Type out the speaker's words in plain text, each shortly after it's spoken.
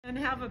And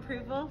have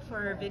approval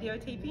for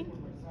videotaping?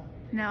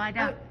 No, I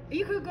don't.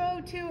 You could go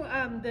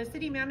to the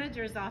city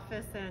manager's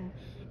office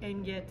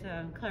and get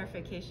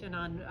clarification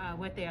on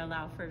what they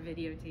allow for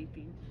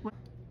videotaping.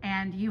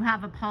 And you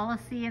have a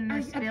policy in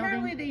this building?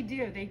 Apparently they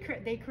do.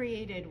 They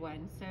created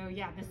one. So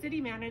yeah, the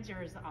city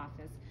manager's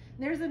office.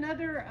 There's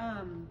another.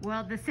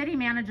 Well, the city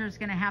manager is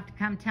going to have to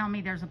come tell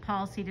me there's a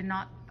policy to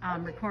not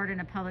record in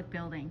a public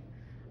building.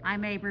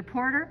 I'm a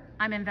reporter.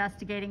 I'm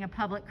investigating a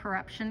public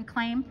corruption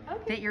claim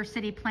that your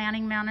city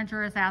planning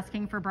manager is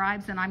asking for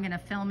bribes, and I'm going to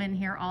film in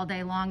here all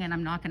day long, and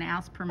I'm not going to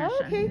ask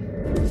permission. Okay.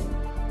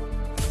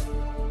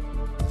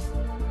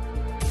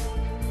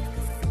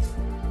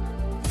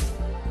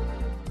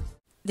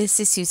 This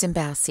is Susan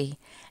Bassey,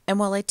 and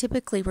while I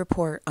typically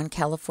report on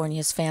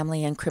California's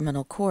family and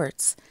criminal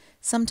courts,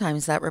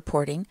 sometimes that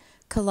reporting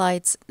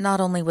collides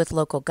not only with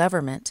local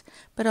government,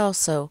 but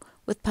also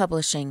with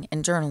publishing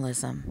and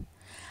journalism.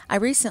 I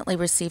recently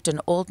received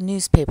an old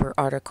newspaper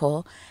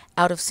article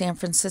out of San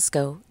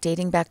Francisco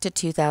dating back to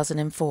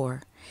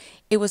 2004.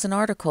 It was an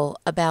article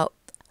about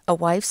a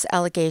wife's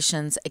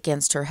allegations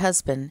against her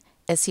husband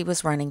as he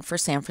was running for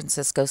San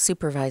Francisco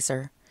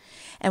supervisor.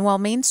 And while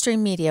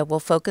mainstream media will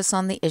focus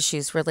on the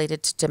issues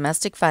related to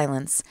domestic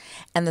violence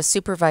and the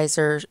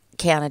supervisor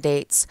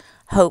candidate's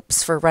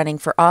hopes for running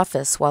for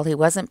office while he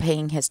wasn't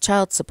paying his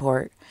child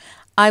support,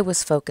 I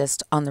was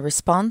focused on the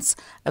response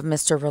of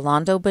Mr.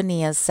 Rolando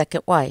Bonilla's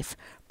second wife,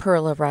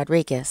 Perla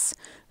Rodriguez,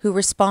 who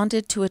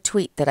responded to a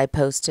tweet that I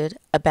posted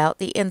about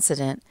the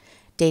incident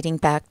dating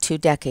back 2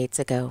 decades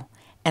ago.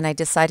 And I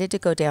decided to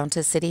go down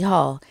to City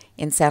Hall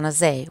in San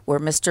Jose,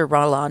 where Mr.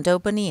 Rolando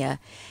Bonilla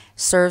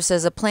serves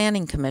as a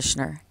planning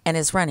commissioner and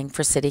is running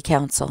for city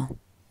council.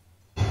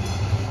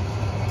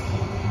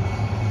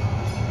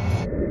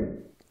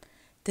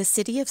 The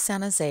city of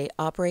San Jose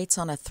operates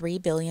on a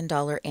 $3 billion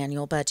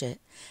annual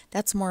budget.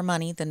 That's more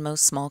money than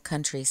most small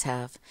countries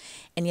have,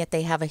 and yet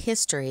they have a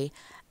history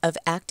of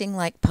acting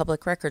like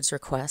public records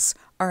requests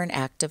are an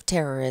act of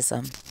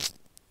terrorism.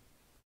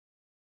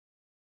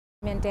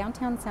 I'm in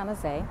downtown San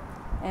Jose,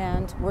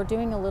 and we're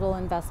doing a little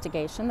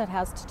investigation that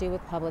has to do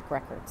with public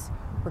records.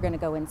 We're going to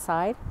go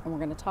inside and we're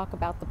going to talk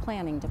about the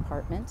planning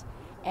department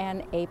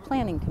and a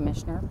planning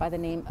commissioner by the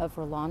name of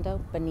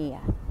Rolando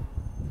Bonilla.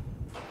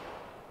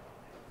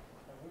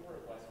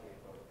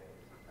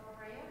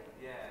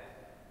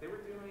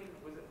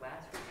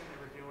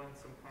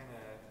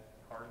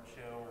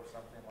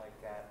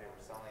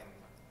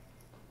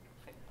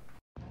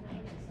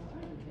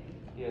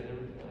 Yeah, there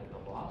was like a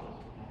couple hours.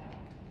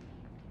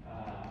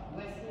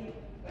 Westgate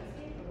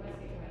or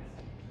Westgate West?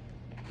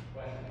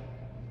 Westgate.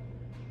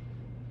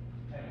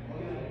 Hey, we'll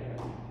get it.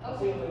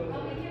 Okay, See you later.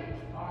 I'll be here.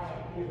 All right,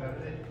 here's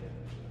everything.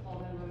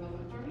 Hold on one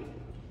moment for me.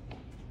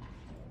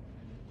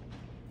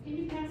 Can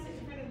you pass it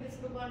in front of this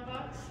little black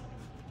box?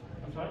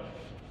 I'm sorry?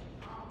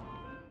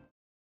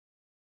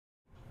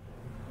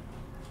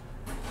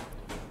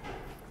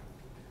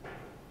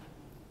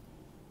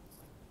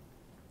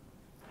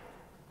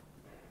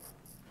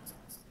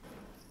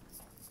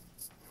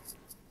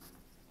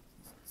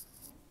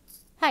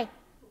 Hi.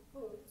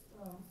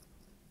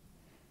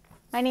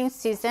 My name is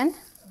Susan.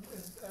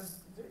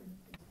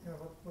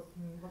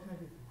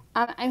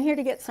 I'm here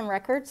to get some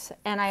records,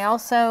 and I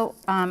also,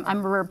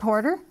 I'm a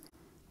reporter.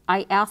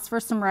 I asked for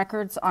some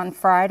records on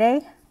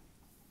Friday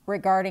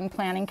regarding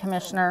Planning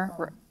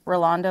Commissioner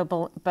Rolando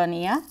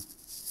Bonilla. Okay,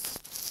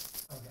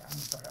 I'm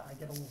sorry, I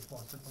get a little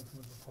flustered when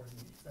someone's recording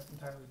me. Is that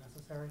entirely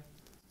necessary?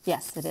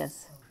 Yes, it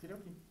is.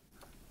 Okey-dokey.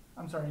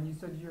 I'm sorry, and you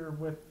said you're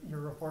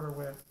a reporter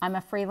with? I'm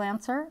a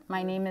freelancer.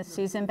 My name is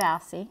Susan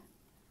Bassey.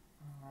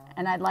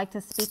 And I'd like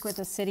to speak with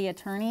the city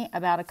attorney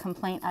about a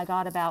complaint I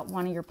got about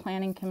one of your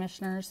planning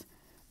commissioners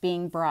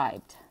being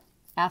bribed,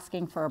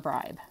 asking for a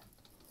bribe.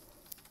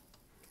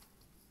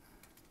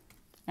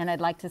 And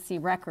I'd like to see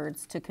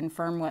records to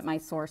confirm what my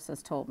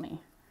sources told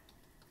me.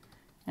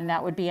 And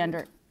that would be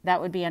under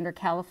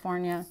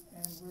California.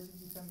 And where did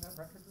you send that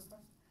record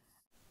request?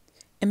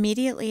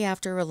 Immediately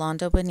after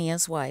Rolando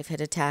Bonilla's wife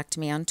had attacked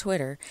me on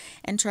Twitter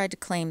and tried to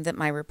claim that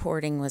my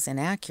reporting was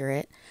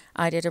inaccurate,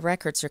 I did a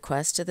records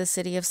request to the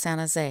city of San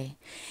Jose.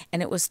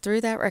 And it was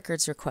through that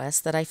records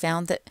request that I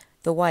found that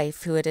the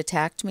wife who had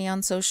attacked me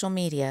on social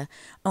media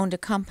owned a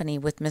company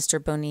with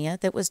Mr. Bonilla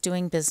that was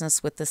doing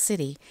business with the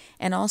city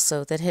and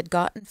also that had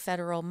gotten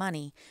federal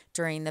money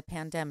during the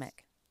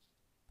pandemic.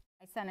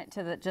 I sent it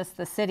to just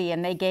the city,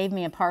 and they gave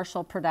me a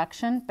partial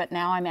production, but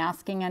now I'm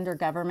asking under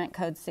Government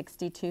Code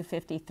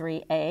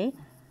 6253A,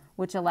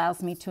 which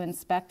allows me to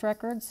inspect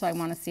records, so I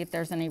want to see if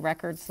there's any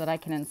records that I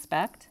can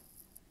inspect.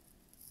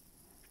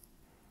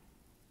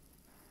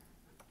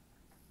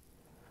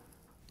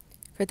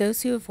 For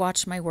those who have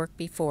watched my work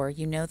before,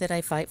 you know that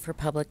I fight for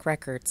public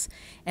records,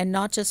 and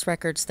not just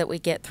records that we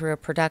get through a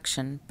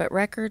production, but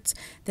records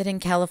that in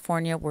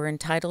California we're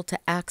entitled to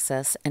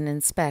access and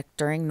inspect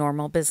during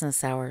normal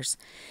business hours.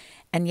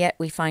 And yet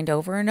we find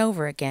over and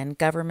over again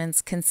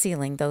governments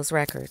concealing those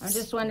records. I'm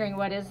just wondering,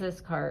 what is this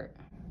cart?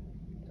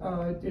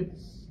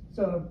 It's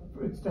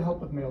to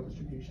help with mail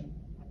distribution.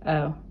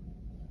 Oh.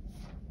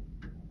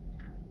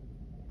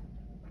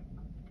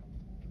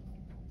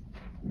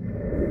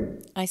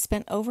 I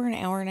spent over an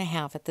hour and a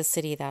half at the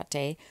city that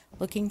day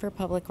looking for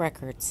public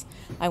records.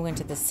 I went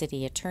to the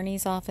city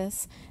attorney's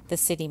office, the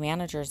city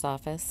manager's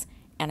office,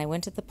 and I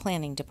went to the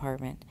planning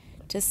department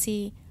to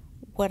see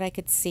what I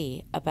could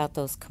see about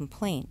those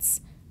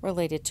complaints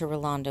related to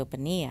Rolando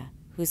Bonilla,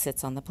 who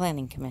sits on the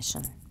planning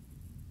commission.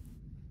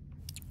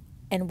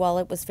 And while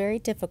it was very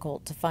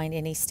difficult to find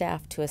any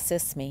staff to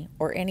assist me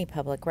or any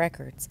public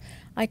records,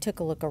 I took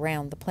a look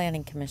around the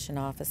planning commission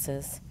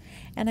offices,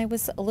 and I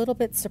was a little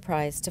bit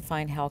surprised to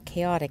find how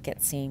chaotic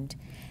it seemed.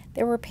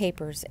 There were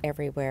papers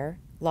everywhere,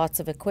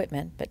 lots of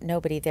equipment, but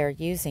nobody there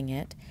using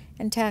it,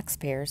 and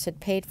taxpayers had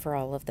paid for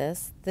all of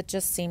this that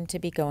just seemed to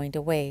be going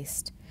to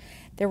waste.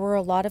 There were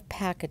a lot of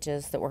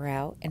packages that were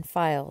out and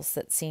files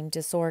that seemed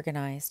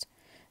disorganized.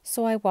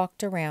 So I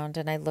walked around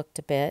and I looked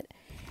a bit,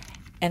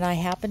 and I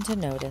happened to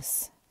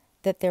notice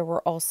that there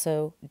were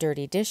also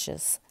dirty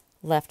dishes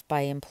left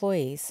by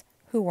employees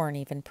who weren't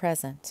even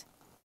present.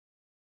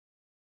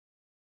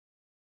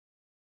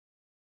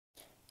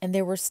 And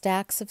there were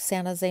stacks of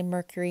San Jose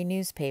Mercury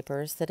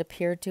newspapers that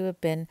appeared to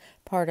have been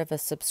part of a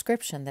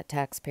subscription that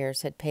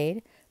taxpayers had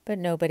paid, but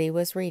nobody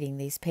was reading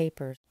these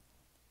papers.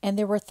 And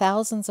there were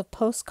thousands of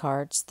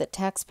postcards that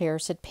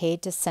taxpayers had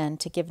paid to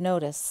send to give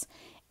notice,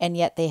 and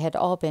yet they had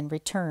all been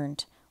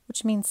returned,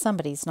 which means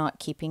somebody's not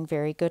keeping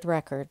very good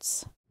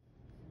records.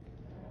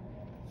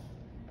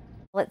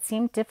 Well, it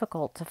seemed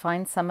difficult to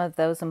find some of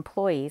those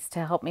employees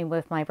to help me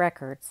with my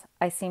records.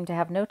 I seemed to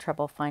have no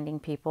trouble finding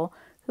people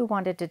who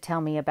wanted to tell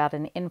me about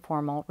an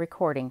informal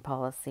recording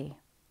policy.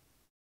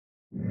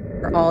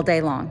 All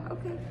day long.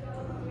 Okay.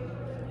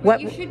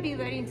 What? You should be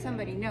letting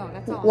somebody know,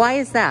 that's all. Why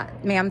is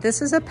that, ma'am?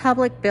 This is a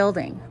public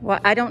building. Well,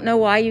 I don't know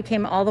why you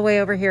came all the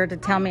way over here to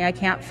tell me I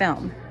can't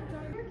film.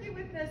 Working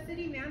with the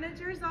city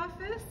manager's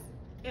office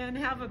and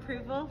have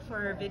approval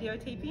for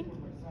videotaping.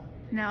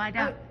 No, I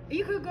don't.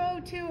 You could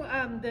go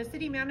to the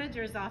city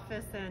manager's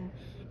office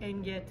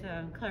and get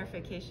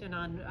clarification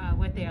on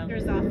what they allow.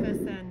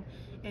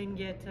 And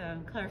get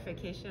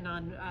clarification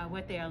on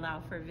what they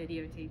allow for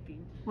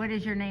videotaping. What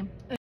is your name?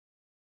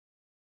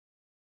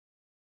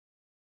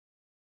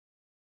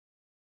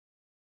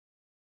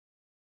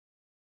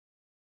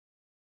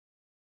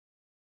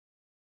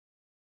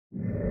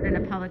 In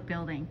a public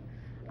building.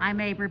 I'm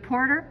a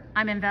reporter.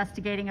 I'm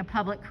investigating a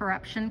public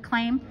corruption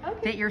claim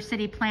that your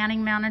city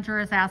planning manager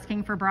is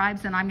asking for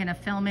bribes, and I'm going to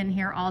film in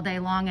here all day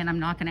long, and I'm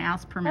not going to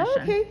ask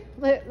permission. Okay,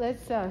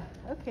 let's,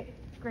 okay,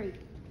 great.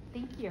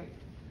 Thank you.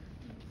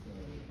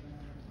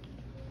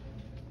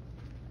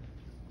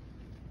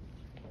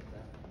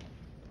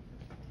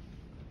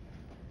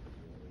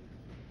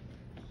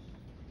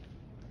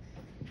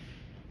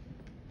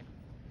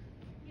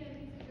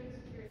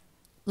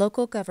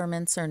 Local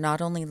governments are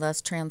not only less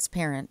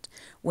transparent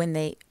when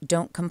they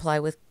don't comply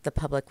with the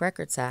Public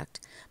Records Act,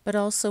 but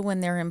also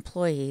when their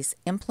employees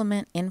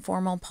implement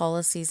informal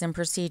policies and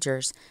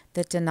procedures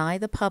that deny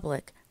the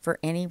public, for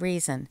any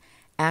reason,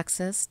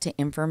 access to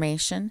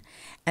information,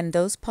 and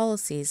those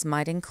policies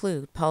might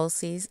include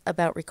policies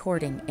about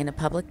recording in a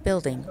public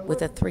building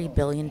with a $3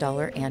 billion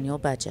annual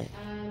budget.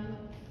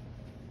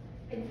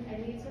 I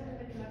need someone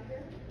to come up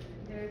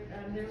here.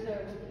 There's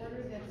a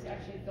reporter that's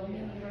actually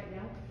filming you right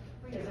now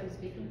as I'm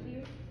speaking to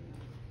you.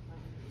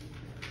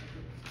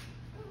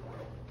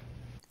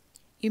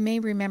 You may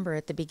remember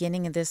at the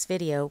beginning of this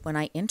video when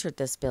I entered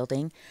this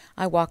building,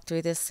 I walked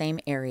through this same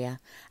area.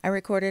 I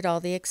recorded all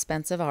the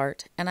expensive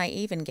art, and I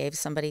even gave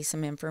somebody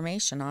some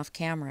information off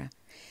camera.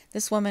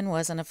 This woman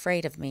wasn't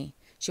afraid of me.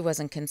 She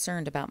wasn't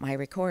concerned about my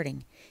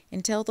recording,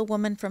 until the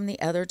woman from the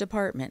other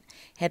department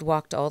had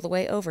walked all the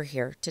way over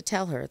here to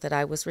tell her that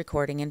I was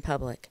recording in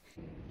public.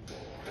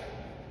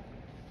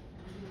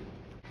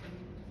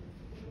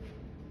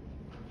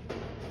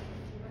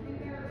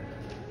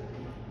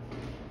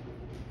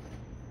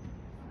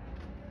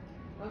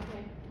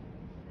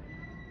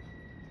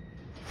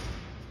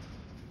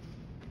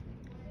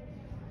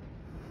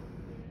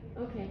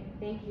 Okay,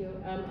 thank you.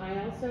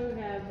 I also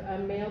have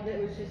a mail that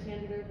was just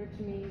handed over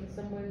to me.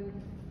 Someone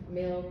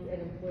mailed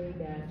an employee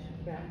badge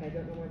back. I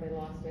don't know where they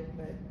lost it,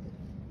 but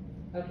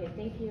okay,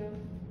 thank you.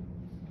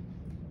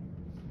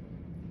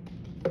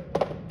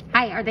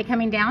 Hi, are they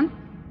coming down?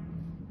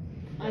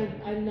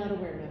 I'm not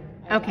aware,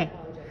 no. Okay. I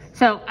apologize.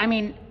 So, I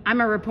mean,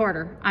 I'm a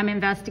reporter. I'm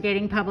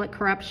investigating public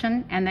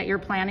corruption, and that your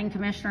planning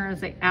commissioner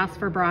has asked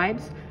for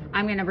bribes.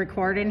 I'm going to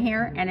record in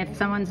here, and if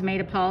someone's made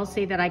a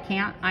policy that I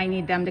can't, I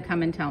need them to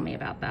come and tell me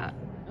about that.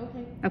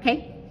 Okay.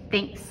 Okay?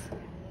 Thanks.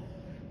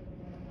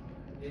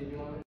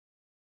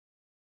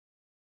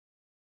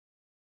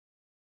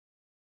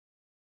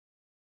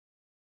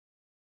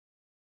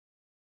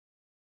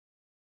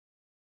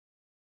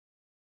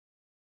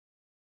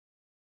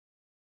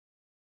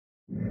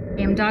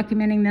 I'm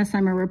documenting this.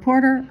 I'm a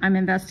reporter. I'm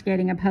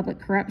investigating a public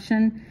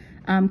corruption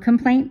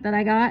complaint that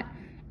I got.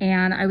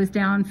 And I was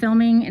down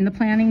filming in the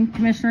planning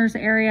commissioner's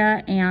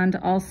area and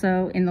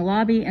also in the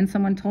lobby, and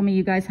someone told me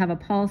you guys have a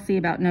policy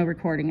about no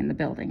recording in the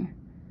building.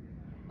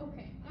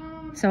 Okay.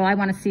 So I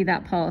want to see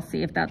that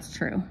policy if that's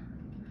true.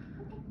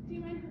 Do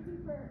you mind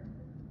looking for,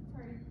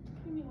 sorry,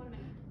 give me 1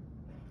 minute.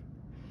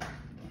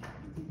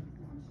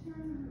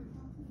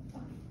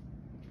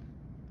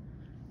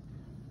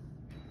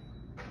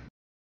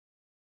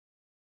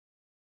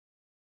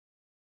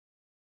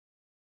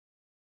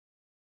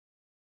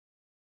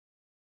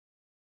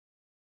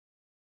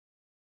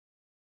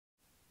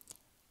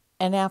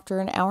 And after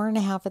an hour and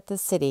a half at the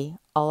city,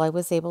 all I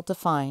was able to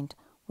find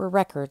were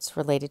records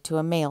related to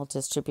a mail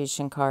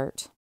distribution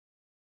cart.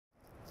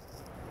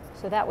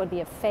 So that would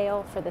be a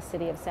fail for the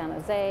city of San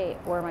Jose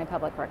where my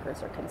public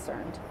records are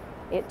concerned.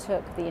 It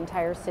took the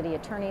entire city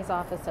attorney's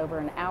office over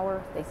an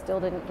hour. They still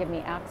didn't give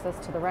me access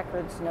to the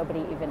records.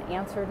 Nobody even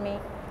answered me.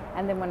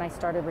 And then when I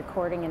started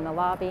recording in the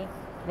lobby,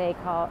 they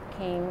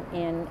came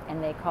in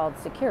and they called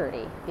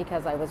security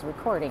because I was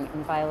recording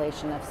in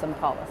violation of some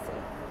policy.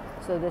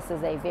 So this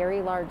is a very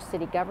large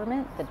city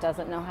government that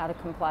doesn't know how to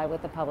comply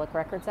with the Public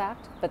Records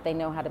Act, but they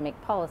know how to make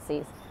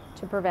policies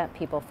to prevent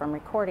people from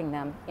recording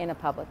them in a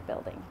public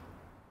building.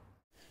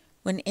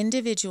 When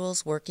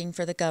individuals working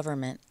for the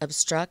government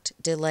obstruct,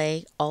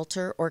 delay,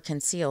 alter, or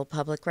conceal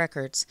public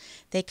records,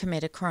 they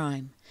commit a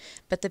crime.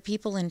 But the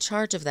people in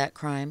charge of that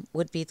crime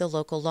would be the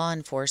local law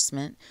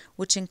enforcement,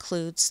 which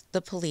includes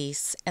the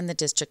police and the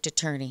district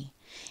attorney.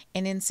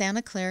 And in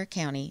Santa Clara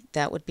County,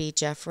 that would be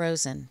Jeff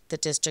Rosen, the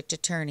district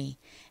attorney,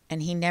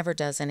 and he never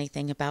does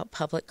anything about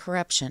public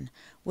corruption,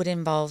 which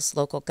involves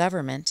local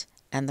government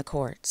and the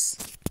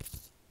courts.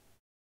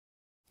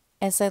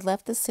 As I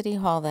left the city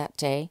hall that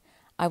day,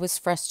 I was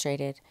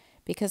frustrated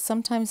because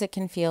sometimes it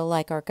can feel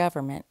like our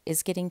government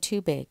is getting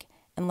too big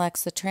and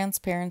lacks the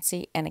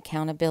transparency and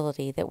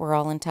accountability that we're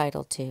all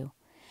entitled to.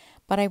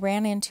 But I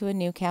ran into a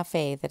new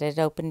cafe that had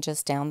opened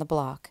just down the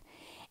block,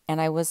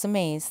 and I was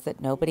amazed that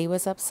nobody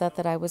was upset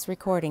that I was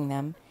recording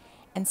them,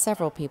 and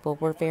several people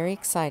were very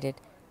excited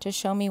to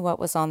show me what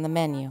was on the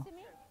menu,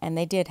 and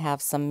they did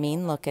have some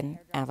mean-looking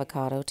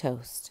avocado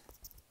toast.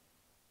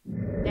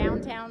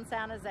 Downtown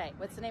San Jose.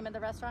 What's the name of the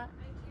restaurant?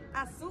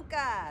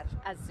 Azúcar.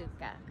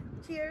 Azúcar.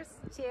 Cheers.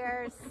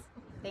 Cheers.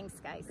 Thanks,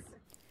 guys.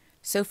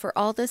 So for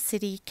all the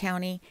city,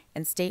 county,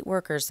 and state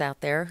workers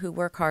out there who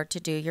work hard to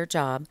do your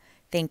job,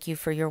 thank you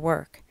for your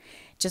work.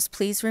 Just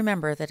please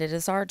remember that it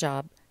is our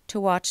job to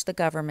watch the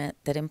government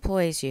that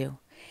employs you,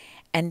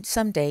 and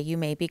someday you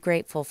may be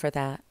grateful for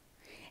that.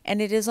 And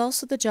it is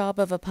also the job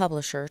of a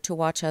publisher to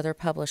watch other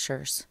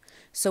publishers.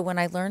 So when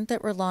I learned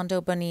that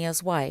Rolando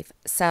Bonilla's wife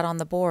sat on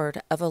the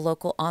board of a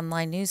local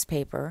online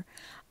newspaper,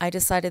 I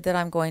decided that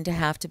I'm going to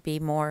have to be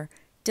more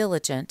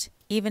diligent,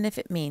 even if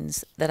it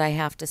means that I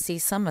have to see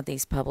some of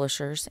these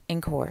publishers in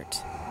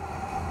court.